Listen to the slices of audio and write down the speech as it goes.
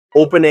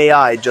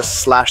OpenAI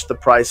just slashed the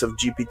price of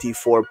GPT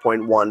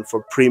 4.1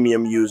 for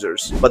premium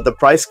users. But the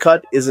price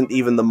cut isn't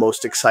even the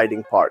most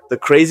exciting part. The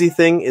crazy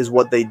thing is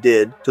what they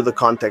did to the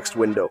context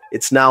window.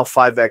 It's now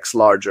 5x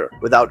larger,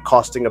 without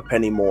costing a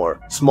penny more.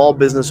 Small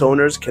business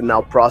owners can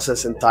now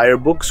process entire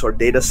books or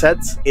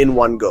datasets in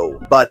one go.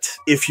 But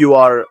if you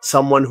are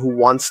someone who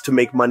wants to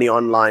make money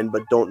online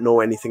but don't know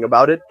anything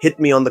about it, hit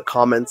me on the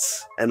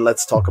comments and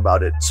let's talk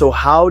about it. So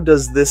how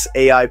does this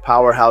AI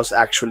powerhouse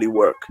actually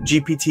work?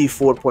 GPT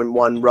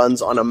 4.1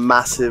 runs on a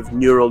massive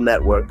neural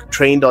network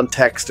trained on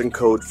text and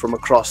code from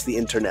across the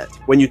internet.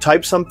 When you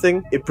type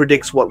something, it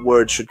predicts what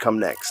words should come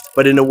next,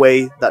 but in a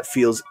way that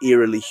feels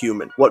eerily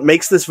human. What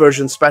makes this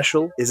version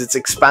special is its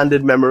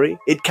expanded memory.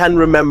 It can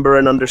remember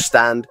and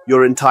understand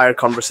your entire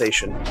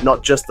conversation,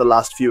 not just the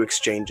last few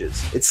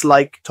exchanges. It's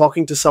like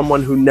talking to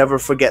someone who never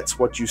forgets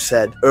what you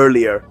said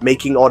earlier,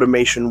 making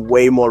automation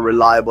way more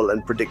reliable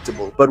and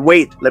predictable. But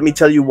wait, let me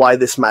tell you why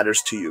this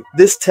matters to you.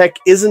 This tech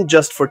isn't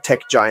just for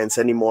tech giants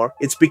anymore.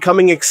 It's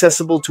becoming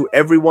accessible to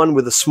everyone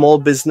with a small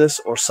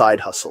business or side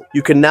hustle.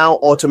 You can now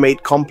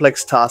automate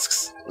complex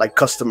tasks like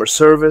customer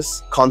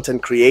service,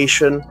 content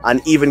creation,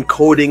 and even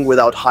coding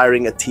without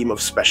hiring a team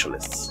of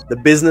specialists. The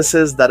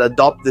businesses that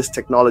adopt this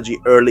technology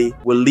early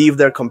will leave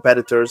their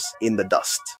competitors in the dust.